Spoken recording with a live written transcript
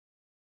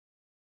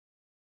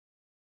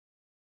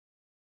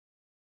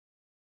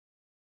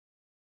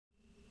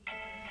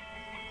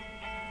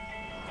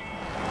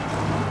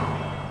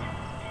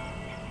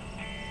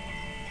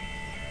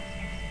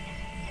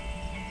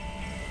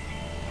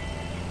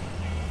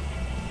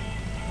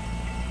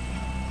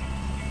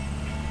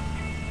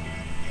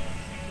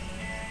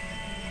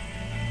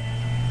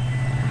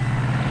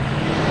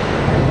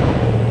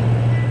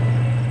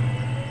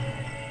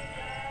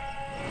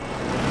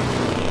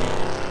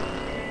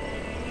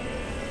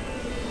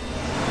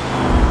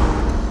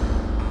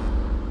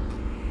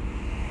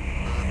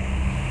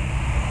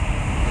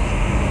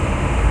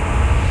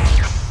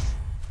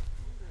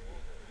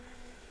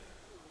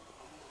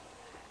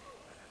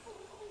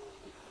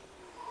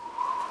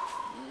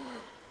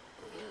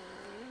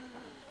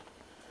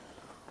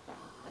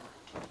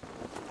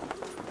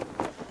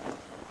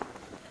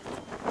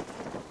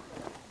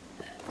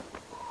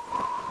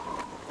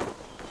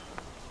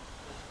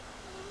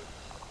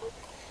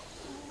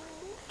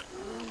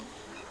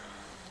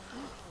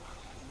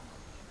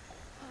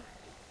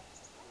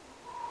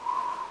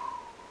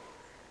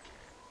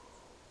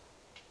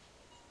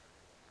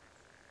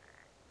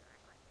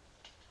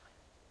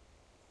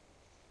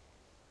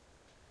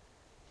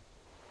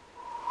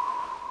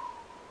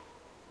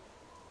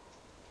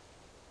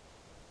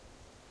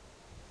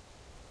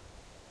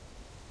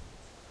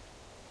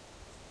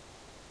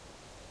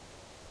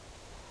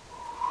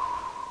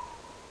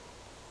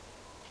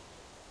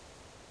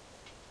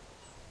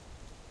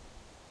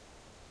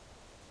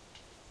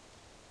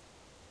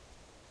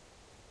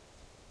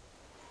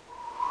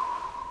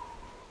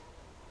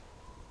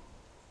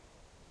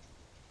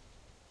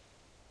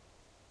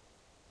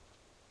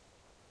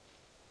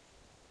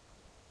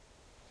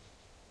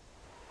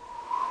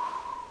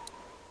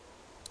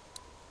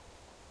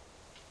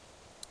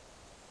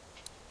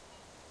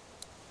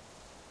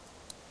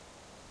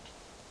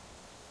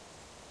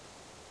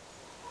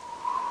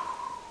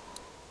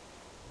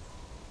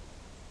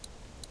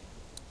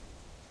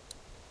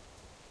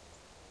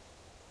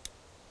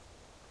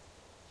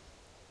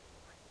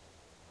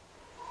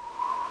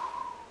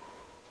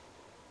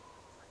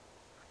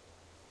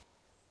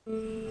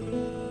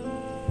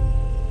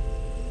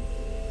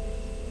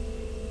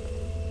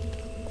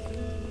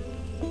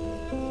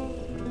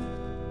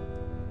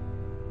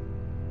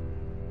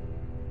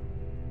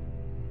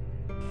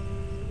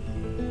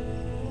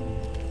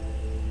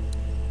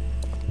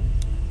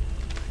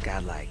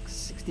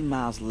60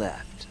 miles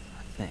left,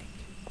 I think.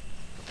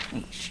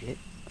 Ain't shit.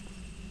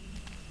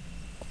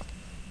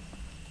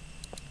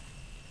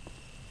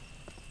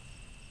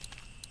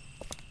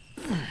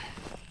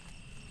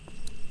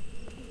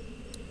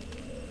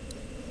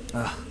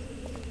 Ugh,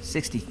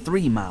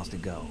 63 miles to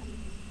go.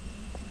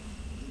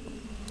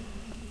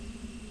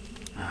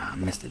 I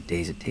miss the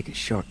days of taking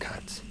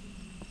shortcuts.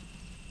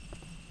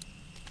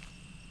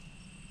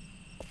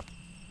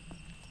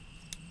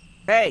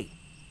 Hey!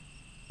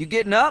 You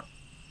getting up?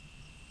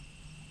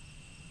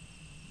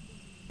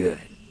 Good.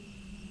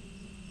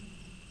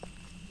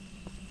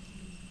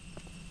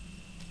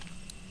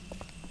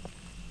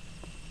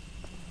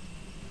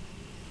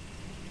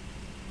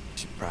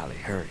 Should probably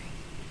hurry.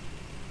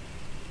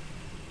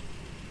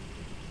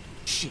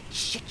 Shit.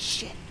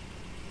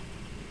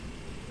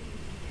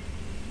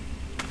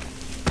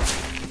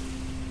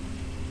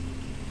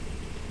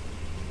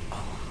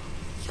 Oh,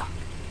 yuck.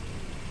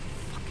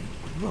 Fucking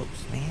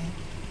gross, man.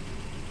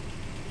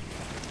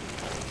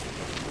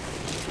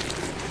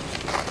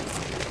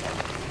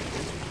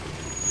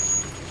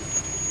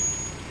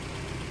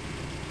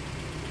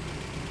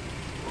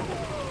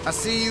 I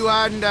see you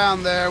hiding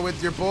down there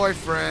with your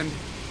boyfriend.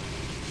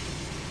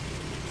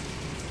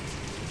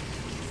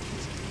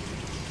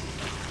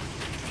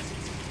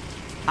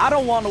 I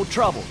don't want no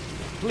trouble.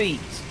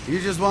 Please.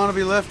 You just want to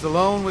be left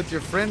alone with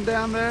your friend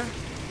down there?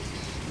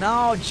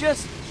 No,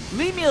 just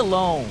leave me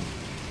alone.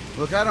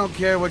 Look, I don't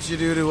care what you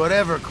do to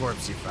whatever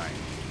corpse you find.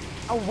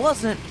 I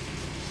wasn't...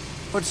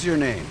 What's your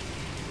name?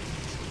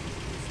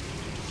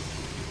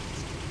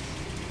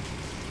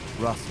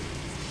 Russell.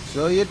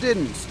 So you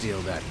didn't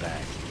steal that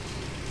bag.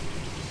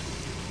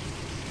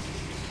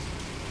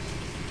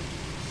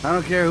 I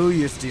don't care who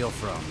you steal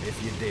from,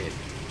 if you did.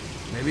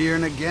 Maybe you're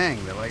in a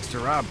gang that likes to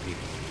rob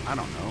people. I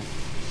don't know.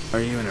 Are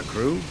you in a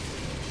crew?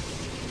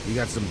 You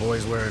got some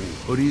boys wearing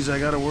hoodies I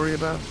gotta worry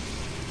about?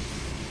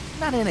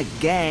 Not in a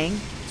gang.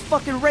 It's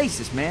fucking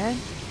racist, man.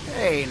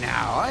 Hey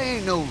now, I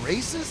ain't no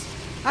racist.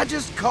 I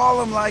just call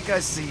them like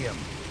I see them.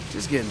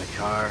 Just get in the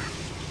car.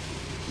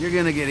 You're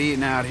gonna get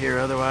eaten out here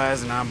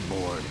otherwise, and I'm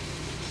bored.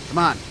 Come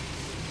on,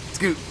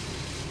 scoot.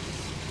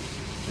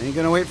 Ain't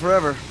gonna wait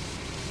forever.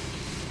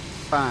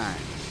 Fine.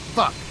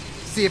 Fuck.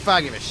 See if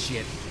I give a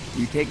shit.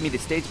 You take me to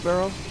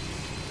Statesboro?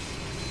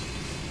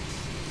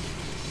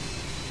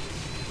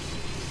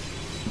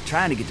 I'm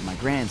trying to get to my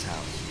grand's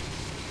house.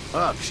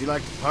 Fuck, she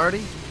like to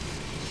party?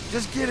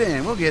 Just get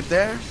in, we'll get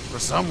there. Or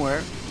somewhere,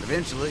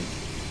 eventually.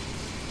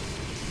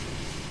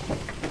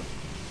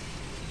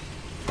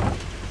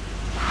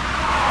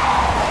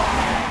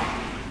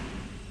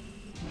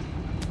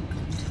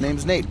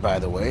 Name's Nate, by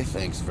the way.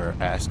 Thanks for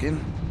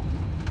asking.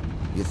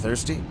 You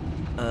thirsty?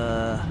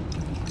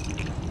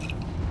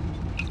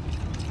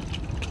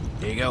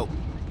 Here you go.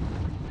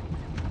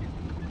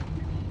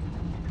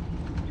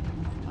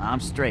 I'm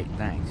straight,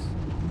 thanks.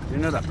 You're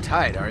not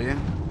uptight, are you?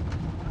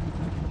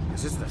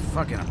 This is the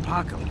fucking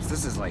apocalypse.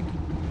 This is like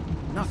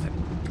nothing.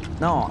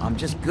 No, I'm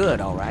just good,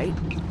 all right?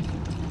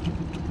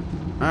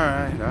 All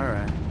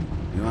right.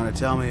 You want to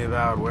tell me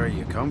about where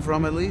you come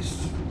from, at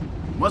least?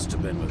 Must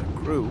have been with a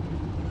crew.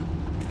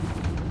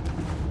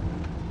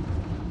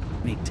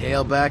 Any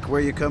tailback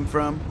where you come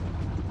from?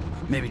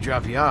 Maybe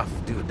drop you off,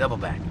 do a double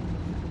back.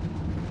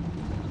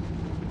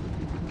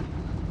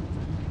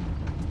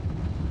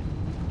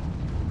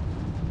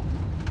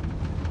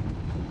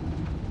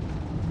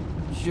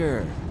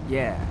 Sure,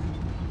 yeah.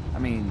 I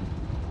mean,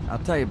 I'll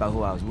tell you about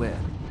who I was with.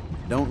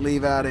 Don't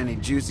leave out any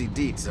juicy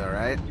deets, all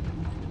right?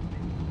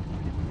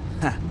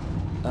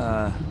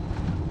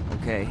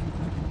 Okay.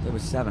 There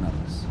was 7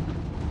 of us.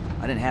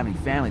 I didn't have any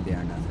family there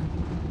or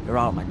nothing. They were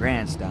all at my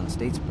grand's down in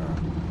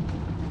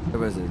Statesboro. There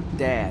was a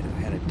dad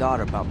who had a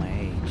daughter about my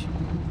age.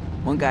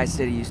 One guy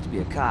said he used to be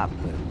a cop,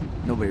 but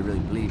nobody really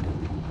believed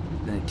him.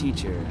 Then a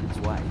teacher and his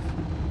wife.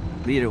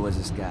 Leader was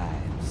this guy,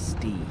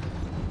 Steve.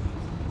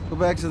 Go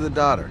back to the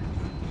daughter.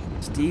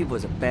 Steve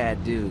was a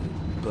bad dude,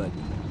 but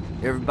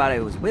everybody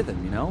was with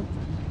him, you know?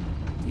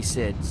 He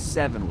said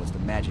 7 was the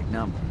magic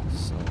number,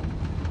 so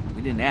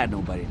we didn't add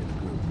nobody to the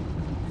group.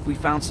 If we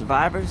found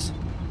survivors,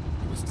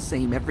 it was the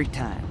same every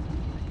time.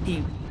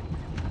 He...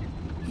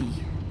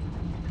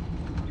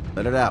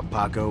 Let it out,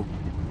 Paco.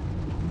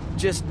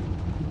 Just...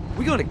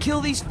 We gonna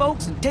kill these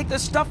folks and take their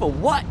stuff or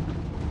what?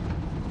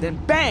 Then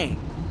bang!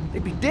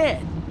 They'd be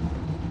dead.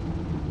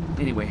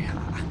 Anyway,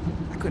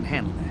 I couldn't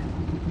handle that.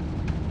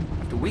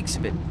 After weeks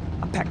of it,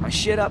 I packed my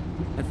shit up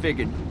and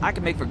figured I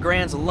could make for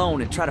Grands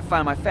alone and try to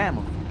find my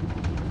family.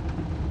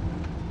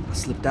 I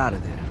slipped out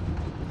of there.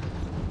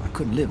 I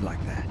couldn't live like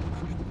that.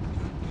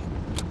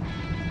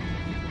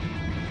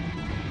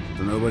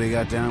 So nobody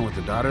got down with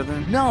the daughter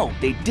then? No,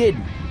 they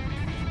didn't.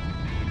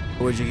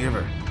 What'd you give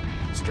her?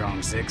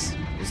 Strong 6?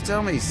 Just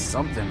tell me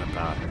something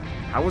about her.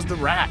 How was the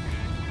rat?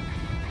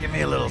 Give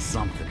me a little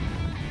something.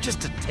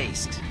 Just a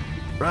taste.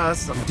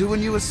 Russ, I'm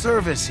doing you a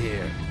service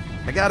here.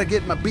 I gotta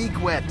get my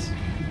beak wet.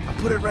 I'll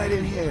put it right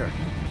in here.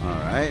 All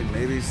right,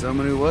 maybe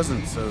someone who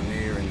wasn't so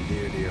near and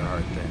dear to your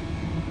heart then.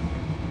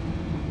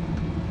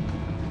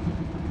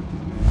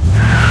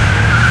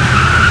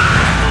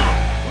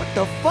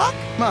 the fuck?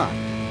 Come on,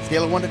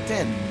 scale of 1 to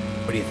 10.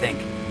 What do you think?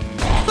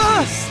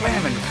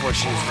 Slamming before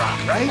she was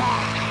rocked, right?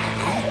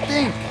 What do you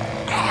think?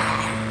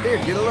 Here,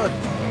 get a look.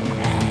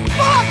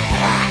 Fuck!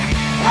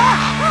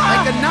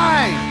 Like a 9,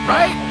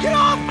 right? Get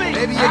off me!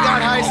 Maybe you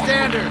got high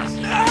standards.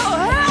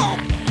 Help!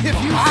 If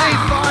you say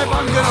 5,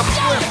 I'm gonna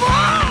flip.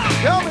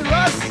 Tell me,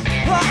 Russ.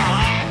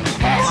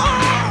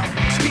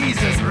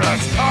 Jesus,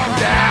 Russ, calm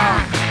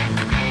down.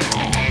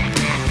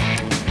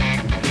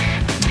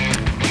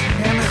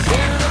 Damn it.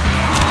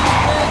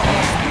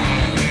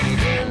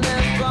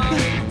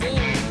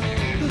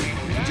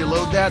 Did you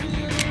load that?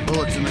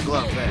 Bullets in the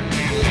glove there.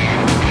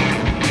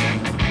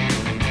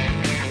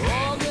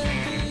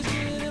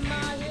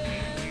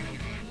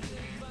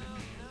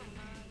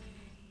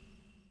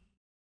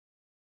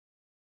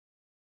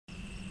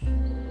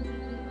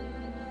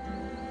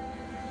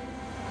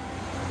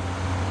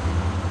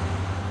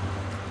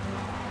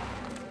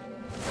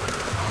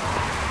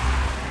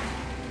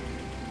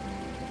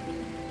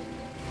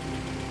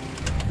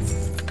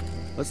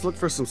 Let's look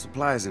for some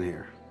supplies in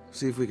here.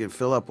 See if we can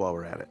fill up while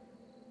we're at it.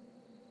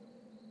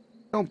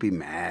 Don't be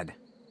mad.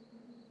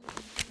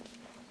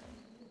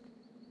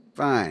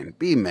 Fine,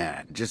 be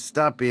mad. Just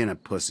stop being a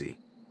pussy.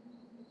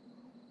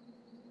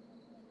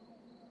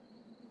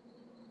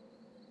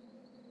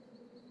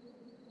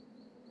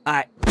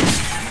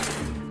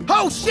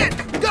 Oh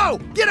shit! Go!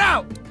 Get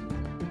out!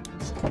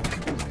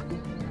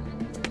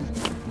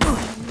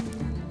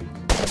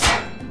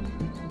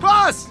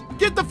 Boss!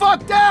 Get the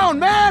fuck down,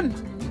 man!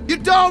 You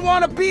don't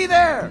want to be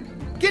there!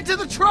 Get to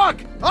the truck!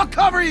 I'll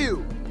cover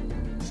you!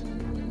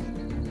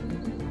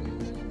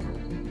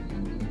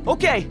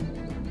 Okay,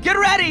 get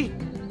ready!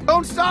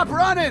 Don't stop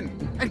running!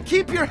 And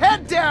keep your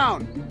head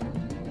down!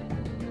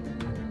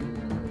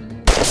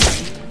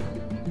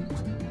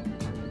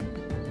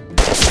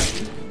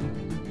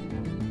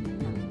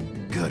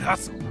 Good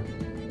hustle.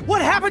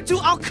 What happened to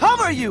I'll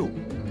cover you?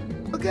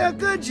 Look how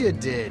good you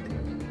did.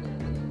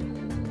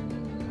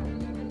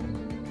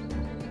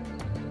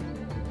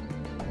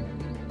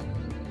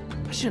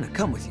 I shouldn't have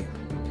come with you.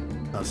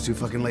 Oh, it's too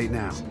fucking late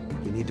now.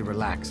 You need to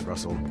relax,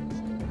 Russell.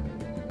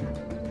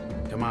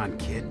 Come on,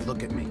 kid,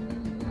 look at me.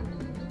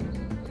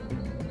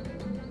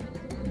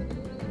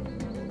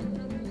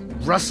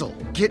 Russell,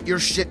 get your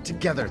shit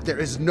together. There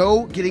is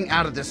no getting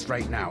out of this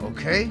right now,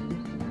 okay?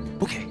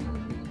 Okay.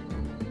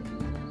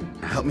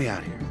 Now help me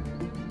out here.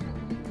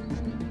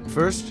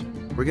 First,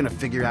 we're gonna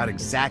figure out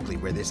exactly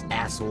where this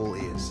asshole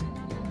is.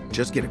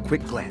 Just get a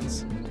quick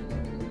glance.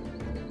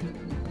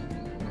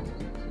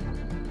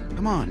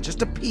 Come on,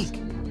 just a peek.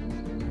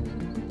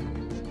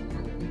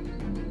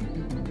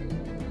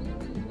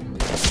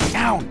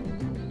 Down!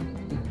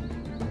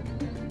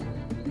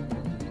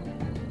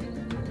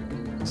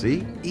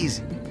 See?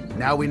 Easy.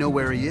 Now we know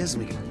where he is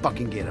and we can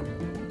fucking get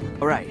him.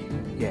 All right,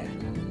 yeah.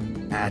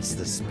 That's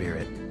the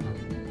spirit.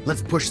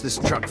 Let's push this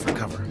truck for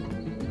cover.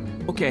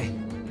 Okay.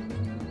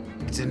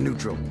 It's in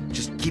neutral.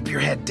 Just keep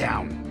your head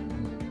down.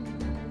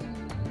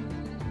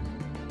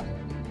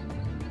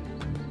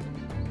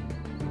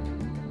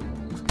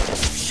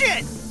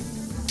 Shit!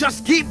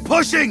 Just keep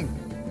pushing!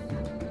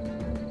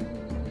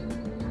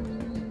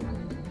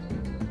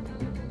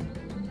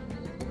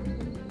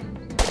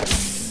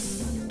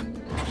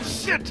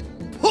 Shit!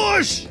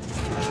 Push!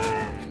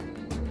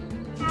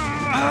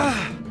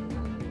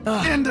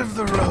 End of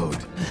the road.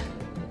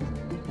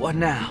 What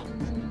now?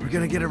 We're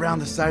gonna get around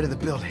the side of the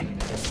building.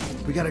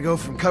 We gotta go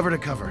from cover to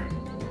cover.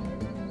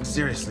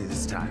 Seriously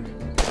this time.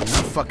 I'm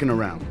not fucking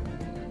around.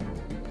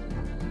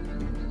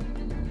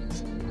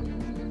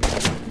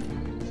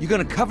 You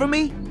gonna cover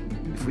me?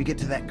 If we get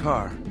to that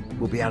car,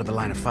 we'll be out of the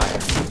line of fire.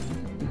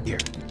 Here.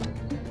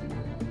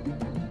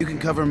 You can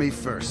cover me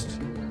first.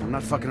 I'm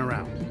not fucking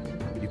around.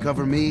 You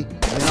cover me,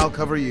 then I'll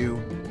cover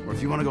you. Or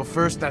if you want to go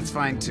first, that's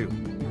fine too.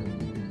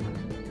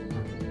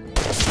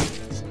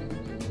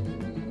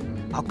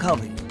 I'll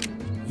cover you.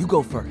 You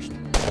go first.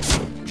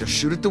 Just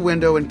shoot at the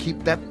window and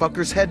keep that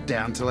fucker's head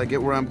down till I get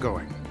where I'm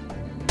going.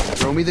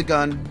 Throw me the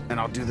gun, and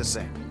I'll do the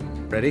same.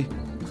 Ready?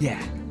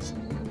 Yeah.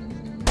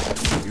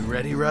 You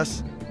ready,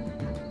 Russ?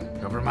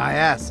 Cover my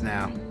ass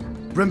now.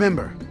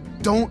 Remember,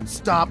 don't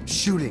stop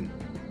shooting.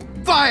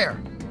 Fire!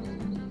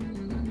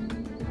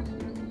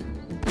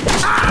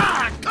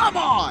 Ah! Come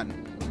on!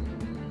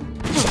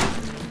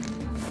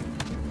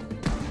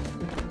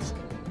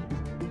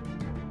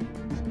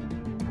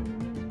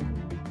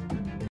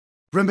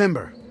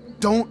 Remember,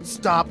 don't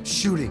stop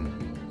shooting.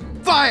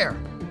 Fire!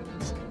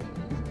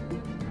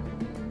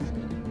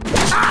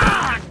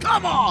 Ah!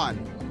 Come on!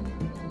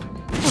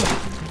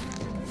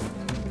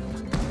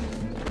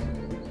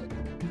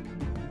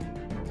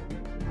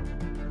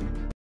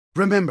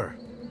 Remember,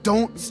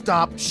 don't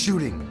stop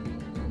shooting.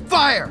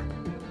 Fire!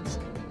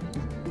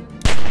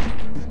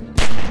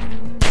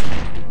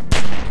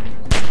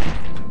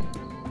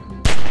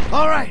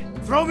 All right,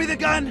 throw me the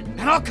gun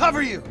and I'll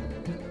cover you.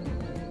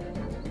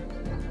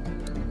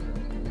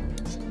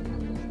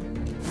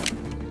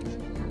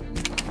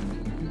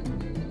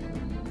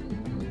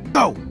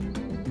 Go!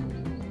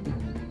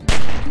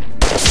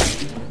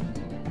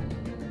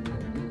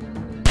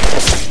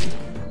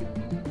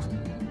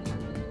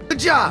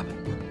 job!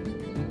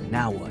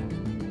 Now what?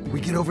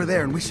 We get over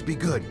there and we should be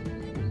good.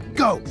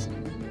 Go!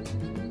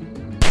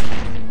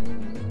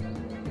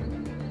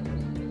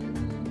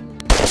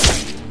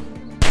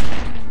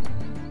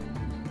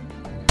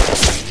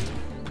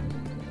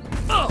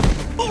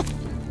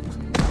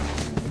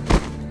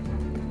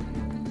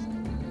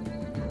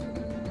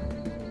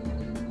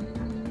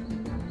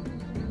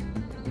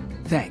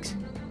 Thanks.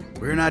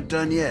 We're not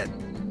done yet.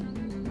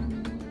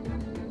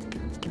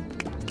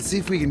 Let's see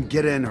if we can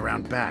get in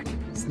around back.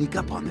 Sneak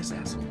up on this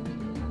asshole.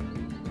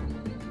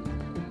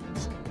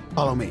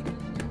 Follow me.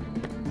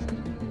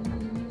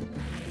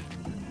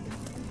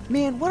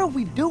 Man, what are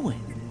we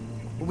doing?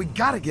 Well, we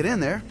gotta get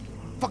in there.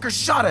 Fucker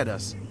shot at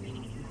us.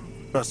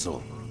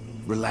 Russell,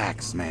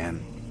 relax, man.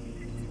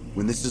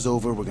 When this is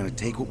over, we're gonna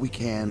take what we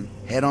can,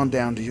 head on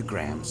down to your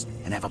Grams,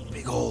 and have a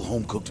big ol'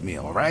 home-cooked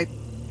meal, all right?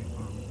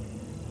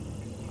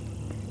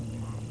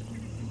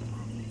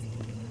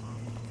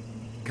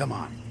 Come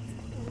on.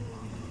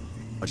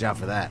 Watch out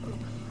for that.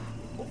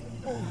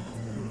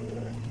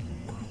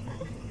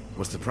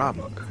 What's the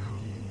problem?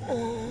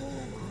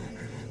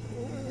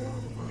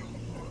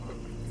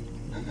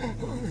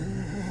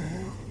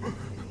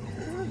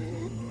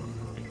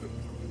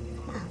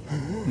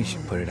 We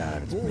should put it out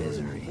of its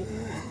misery.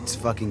 It's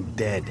fucking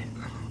dead.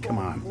 Come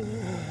on.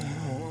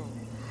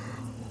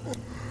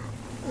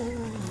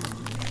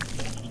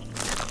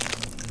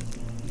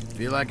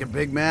 Feel like a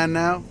big man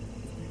now?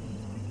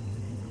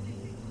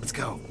 Let's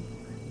go.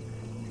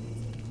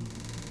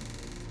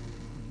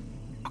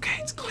 Okay,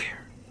 it's clear.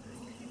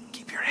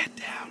 Keep your head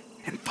down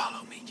and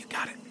follow me. You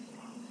got it.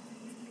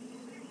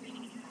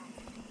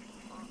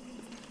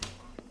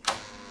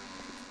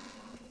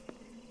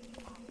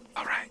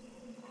 All right.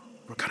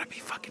 We're gonna be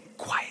fucking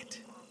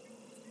quiet.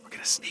 We're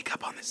gonna sneak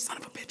up on this son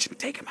of a bitch and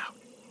take him out.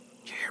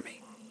 You hear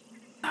me?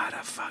 Not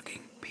a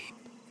fucking peep.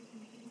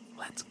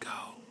 Let's go.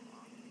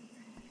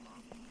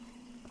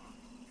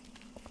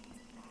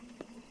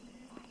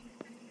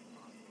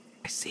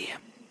 I see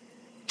him.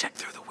 Check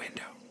through the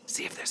window.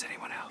 See if there's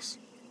anyone else.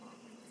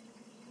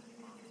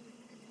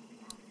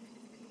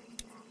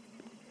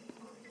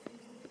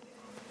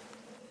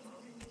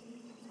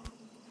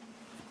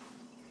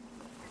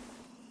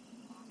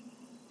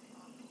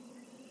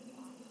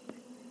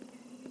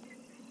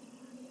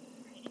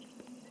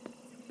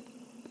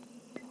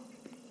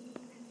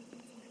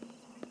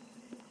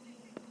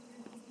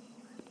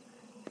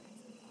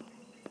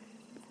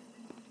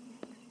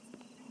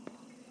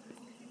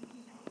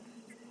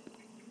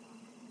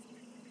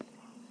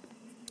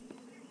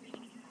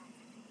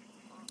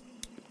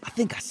 I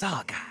think I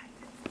saw a guy.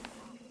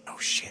 Oh,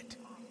 shit.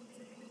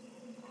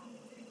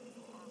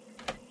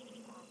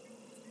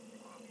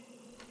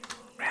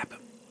 Grab him.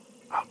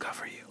 I'll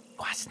cover you.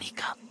 Oh, I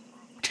sneak up.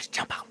 Just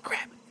jump out and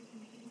grab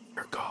it.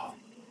 Your call.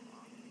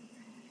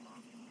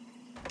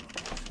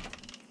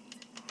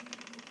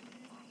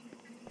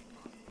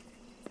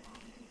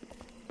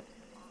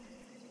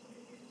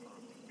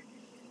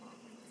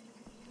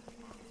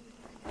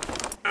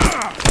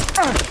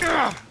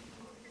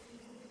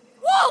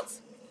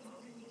 Walt!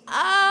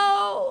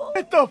 Ow!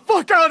 Get the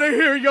fuck out of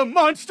here, you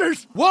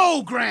monsters!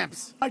 Whoa,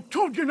 Gramps! I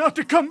told you not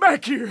to come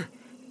back here.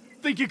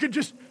 Think you could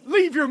just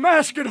leave your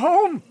mask at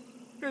home?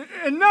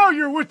 And now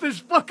you're with this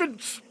fucking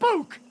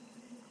spook.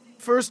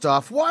 First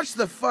off, watch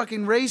the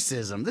fucking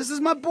racism. This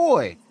is my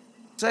boy.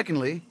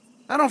 Secondly,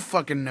 I don't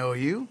fucking know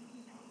you.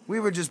 We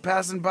were just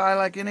passing by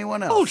like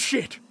anyone else.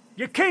 Bullshit!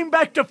 You came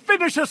back to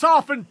finish us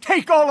off and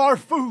take all our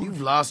food.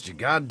 You've lost your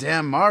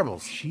goddamn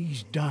marbles.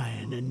 She's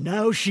dying, and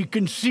now she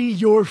can see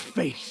your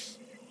face.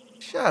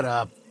 Shut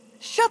up.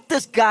 Shut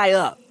this guy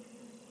up.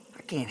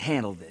 I can't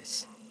handle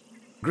this.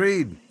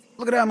 Agreed.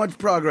 Look at how much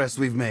progress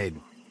we've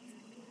made.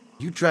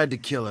 You tried to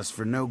kill us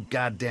for no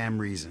goddamn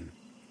reason.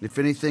 If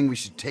anything, we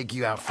should take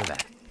you out for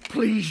that.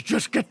 Please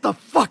just get the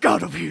fuck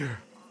out of here.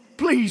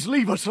 Please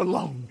leave us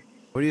alone.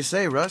 What do you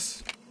say,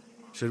 Russ?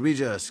 Should we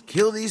just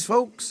kill these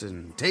folks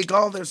and take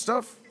all their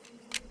stuff?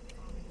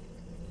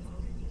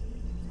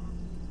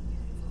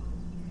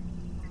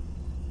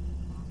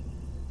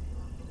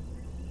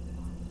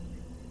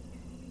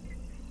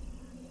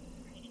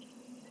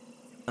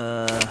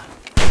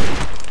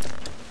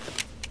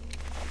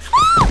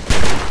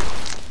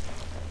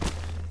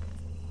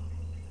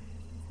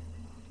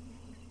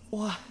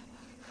 Why?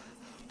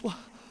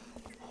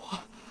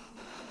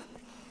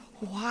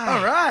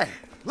 All right.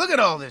 Look at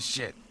all this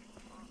shit.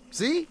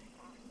 See?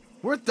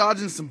 Worth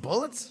dodging some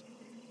bullets?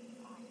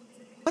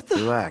 What the?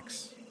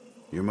 Relax.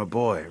 You're my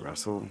boy,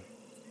 Russell.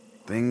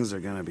 Things are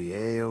gonna be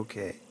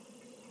A-okay.